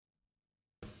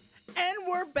And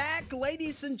we're back,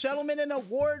 ladies and gentlemen, and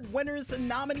award winners and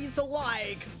nominees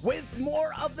alike, with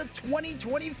more of the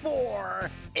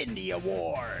 2024 Indy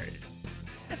Awards.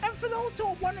 And for those who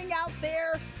are wondering out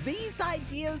there, these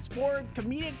ideas for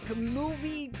comedic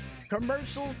movie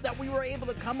commercials that we were able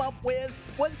to come up with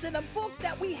was in a book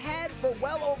that we had for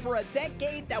well over a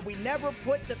decade that we never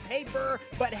put to paper,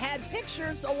 but had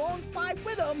pictures alongside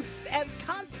with them as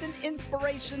constant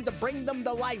inspiration to bring them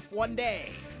to life one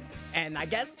day. And I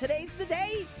guess today's the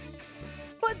day?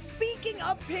 But speaking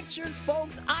of pictures,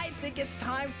 folks, I think it's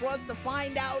time for us to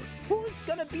find out who's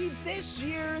gonna be this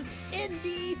year's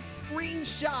Indy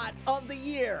Screenshot of the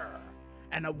Year.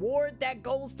 An award that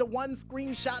goes to one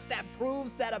screenshot that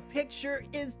proves that a picture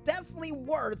is definitely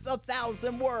worth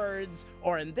 1,000 words,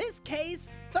 or in this case,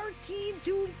 13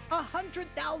 to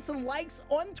 100,000 likes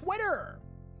on Twitter.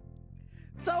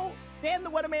 So, Dan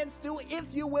the Weatherman Stu,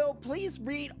 if you will, please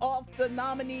read off the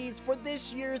nominees for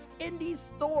this year's Indy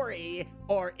Story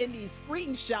or Indy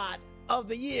Screenshot of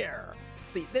the Year.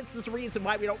 See, this is the reason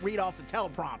why we don't read off the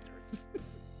teleprompters.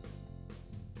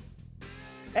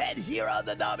 And here are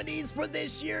the nominees for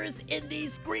this year's Indy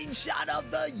Screenshot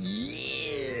of the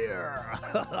Year.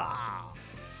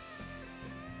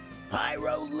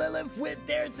 Pyro Lilith with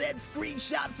their said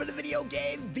screenshot for the video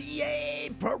game VA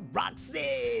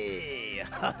Proxy.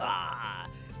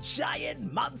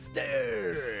 Giant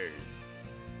Monsters.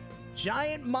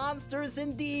 Giant Monsters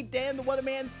indeed, Dan the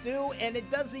Weatherman Stu, and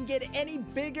it doesn't get any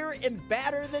bigger and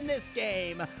badder than this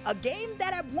game. A game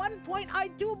that at one point I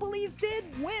do believe did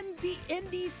win the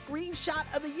Indy Screenshot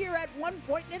of the Year at one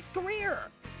point in its career.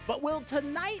 But will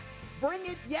tonight bring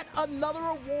it yet another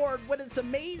award with its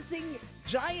amazing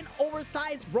giant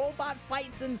oversized robot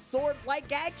fights and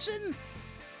sword-like action?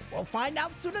 We'll find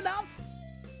out soon enough.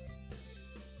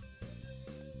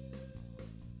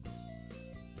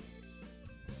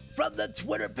 From the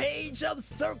Twitter page of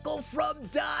Circle from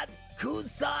Dot,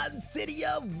 Kusan City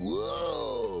of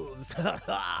Wolves.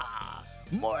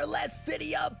 More or less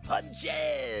City of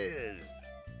Punches.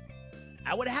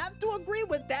 I would have to agree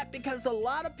with that because a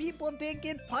lot of people did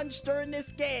get punched during this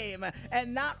game.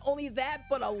 And not only that,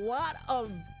 but a lot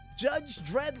of Judge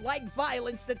Dredd-like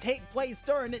violence to take place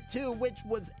during it too, which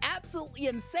was absolutely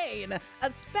insane,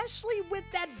 especially with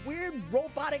that weird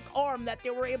robotic arm that they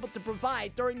were able to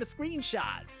provide during the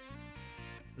screenshots.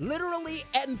 Literally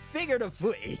and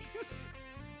figuratively.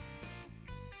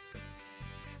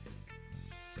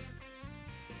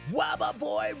 Wabba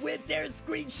Boy with their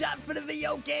screenshot for the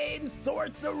video game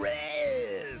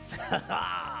Sorceress.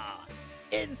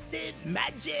 Instant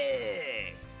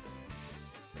Magic.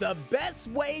 The best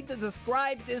way to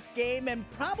describe this game, and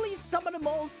probably some of the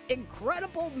most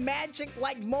incredible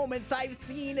magic-like moments I've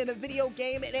seen in a video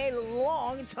game in a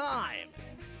long time.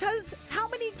 Because how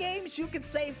many games you could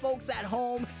say, folks at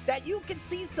home, that you could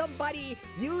see somebody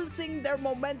using their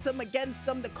momentum against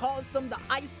them to cause them to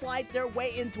ice slide their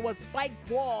way into a spiked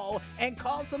wall and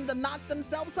cause them to knock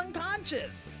themselves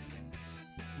unconscious?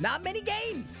 Not many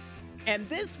games. And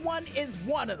this one is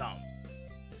one of them.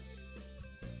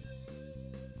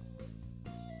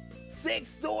 6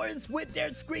 Doors with their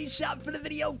screenshot for the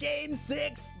video game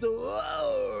 6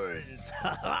 Doors.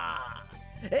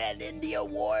 An Indy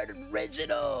Award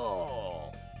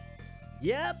Original.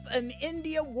 Yep, an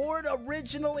Indy Award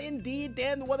Original indeed,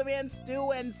 Dan the Weatherman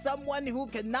Stu, and someone who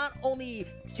can not only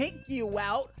kick you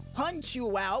out, punch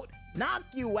you out, knock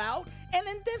you out, and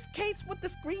in this case with the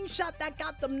screenshot that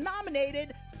got them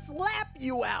nominated, slap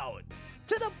you out.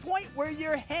 To the point where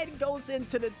your head goes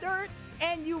into the dirt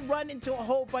and you run into a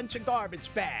whole bunch of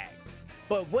garbage bags.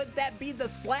 But would that be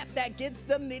the slap that gets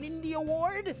them the Indy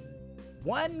Award?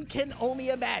 One can only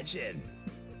imagine.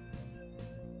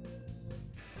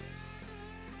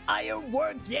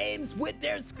 Ironwork Games with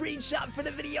their screenshot for the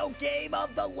video game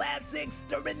of The Last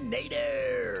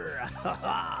Exterminator.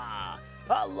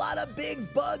 A lot of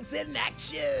big bugs in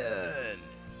action.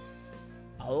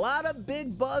 A lot of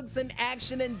big bugs in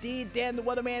action indeed, Dan the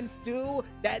Weatherman Stu,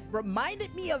 that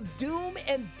reminded me of Doom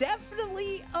and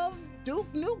definitely of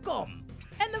Duke Nukem.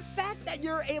 And the fact that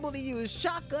you're able to use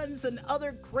shotguns and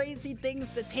other crazy things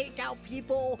to take out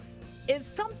people is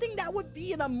something that would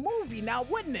be in a movie now,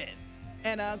 wouldn't it?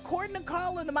 And according to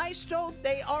Carl and the Maestro,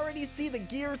 they already see the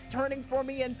gears turning for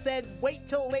me and said, wait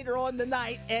till later on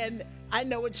tonight, and I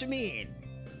know what you mean.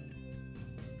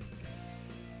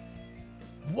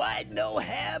 Wide No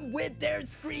Ham with their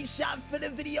screenshot for the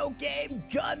video game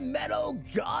Gunmetal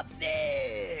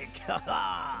Gothic.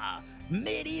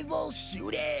 Medieval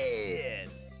shooting.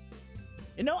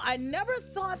 You know, I never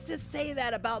thought to say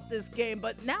that about this game,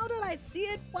 but now that I see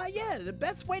it, well, yeah, the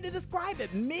best way to describe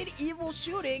it, medieval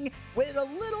shooting with a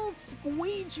little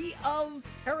squeegee of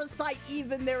Parasite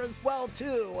Eve in there as well,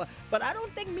 too. But I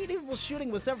don't think medieval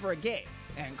shooting was ever a game.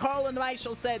 And Carl and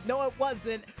Michael said, no, it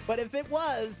wasn't, but if it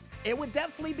was, it would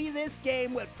definitely be this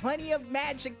game with plenty of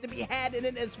magic to be had in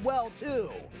it as well, too.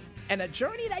 And a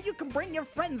journey that you can bring your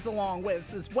friends along with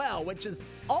as well, which is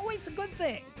always a good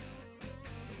thing.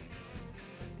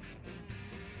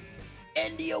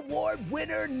 Indy Award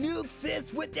winner Nuke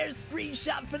Fist with their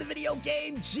screenshot for the video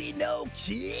game Geno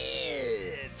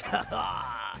Kids.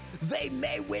 They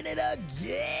may win it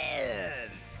again.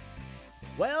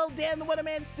 Well, Dan the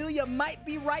Weatherman Stu, you might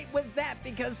be right with that,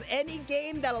 because any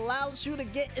game that allows you to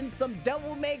get in some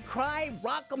Devil May Cry,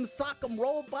 Rock'em Sock'em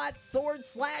Robot, sword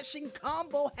slashing,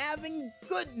 combo having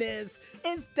goodness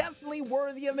is definitely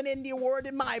worthy of an Indy Award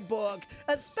in my book,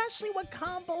 especially with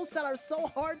combos that are so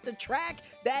hard to track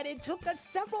that it took us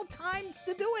several times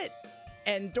to do it.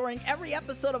 And during every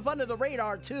episode of Under the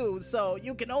Radar too, so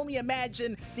you can only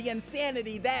imagine the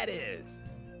insanity that is.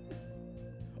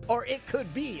 Or it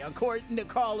could be, according to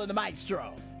Carl and the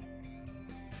Maestro.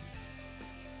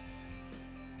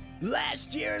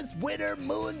 Last year's winner,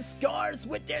 Moon Scars,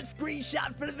 with their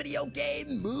screenshot for the video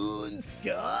game Moon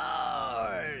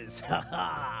Scars.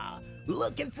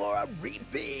 Looking for a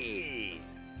repeat.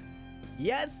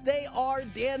 Yes, they are,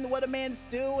 Dan the Weatherman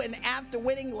Stu, and after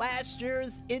winning last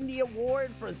year's Indy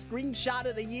Award for Screenshot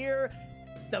of the Year,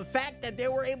 the fact that they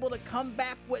were able to come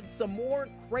back with some more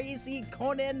crazy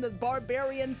Conan the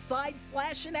Barbarian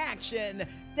side-slashing action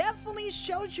definitely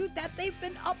shows you that they've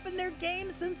been up in their game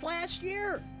since last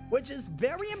year, which is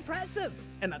very impressive,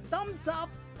 and a thumbs up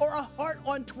or a heart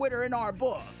on Twitter in our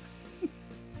book.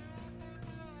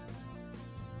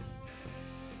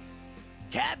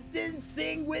 Captain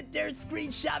Singh with their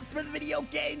screenshot for the video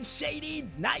game Shady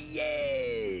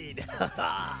Nayade.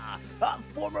 A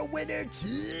former winner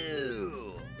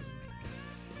too.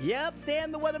 Yep,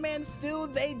 Dan the Weatherman Stu,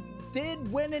 they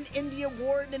did win an Indy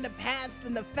Award in the past,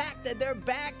 and the fact that they're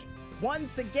back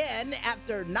once again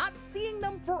after not seeing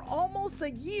them for almost a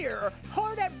year,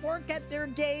 hard at work at their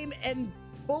game and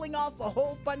pulling off a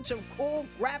whole bunch of cool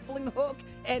grappling hook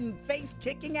and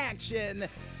face-kicking action.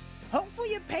 Hopefully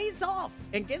it pays off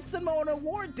and gets them an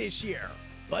award this year.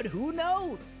 But who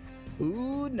knows?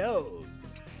 Who knows?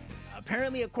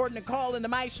 Apparently, according to Carl and the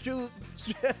Maestro,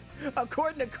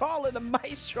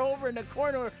 over in the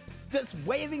corner, just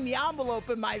waving the envelope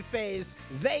in my face,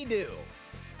 they do.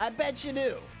 I bet you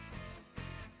do.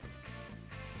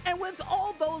 And with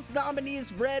all those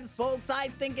nominees read, folks, I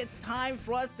think it's time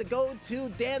for us to go to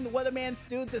Dan the Weatherman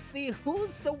Stu to see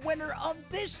who's the winner of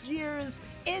this year's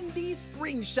Indy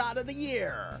Screenshot of the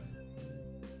Year.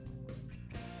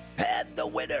 And the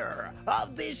winner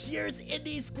of this year's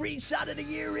Indy Screenshot of the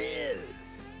Year is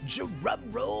Drum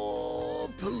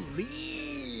Roll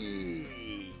Please.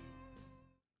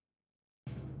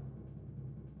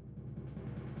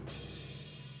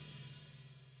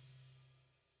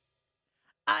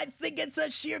 I think it's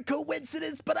a sheer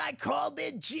coincidence, but I called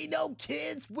it Geno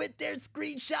Kids with their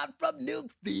screenshot from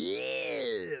Nuke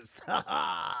Fist.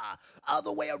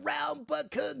 Other way around, but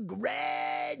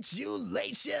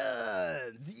congratulations.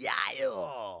 Yeah.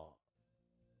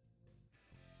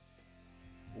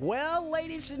 Well,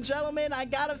 ladies and gentlemen, I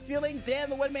got a feeling Dan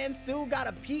the Weatherman Stu got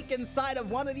a peek inside of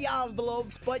one of the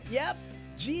envelopes, but yep,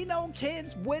 Geno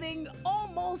Kids winning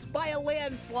almost by a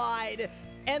landslide.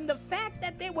 And the fact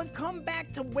that they would come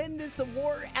back to win this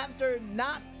award after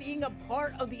not being a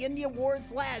part of the Indy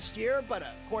Awards last year, but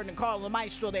according to Carl and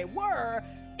Maestro they were,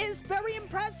 is very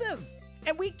impressive.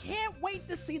 And we can't wait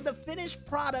to see the finished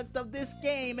product of this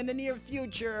game in the near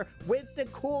future with the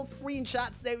cool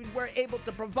screenshots they were able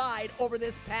to provide over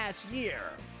this past year.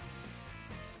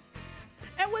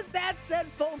 And with that said,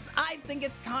 folks, I think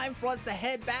it's time for us to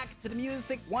head back to the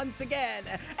music once again.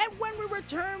 And when we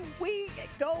return, we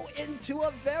go into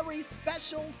a very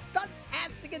special,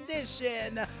 stuntastic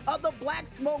edition of the Black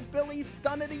Smoke Billy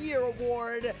Stunt of the Year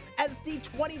Award as the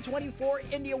 2024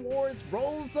 Indy Awards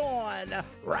rolls on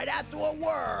right after a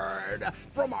word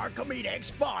from our comedic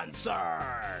sponsors.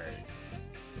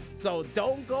 So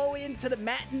don't go into the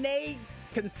matinee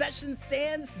concession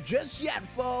stands just yet,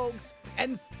 folks,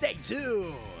 and stay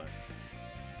tuned.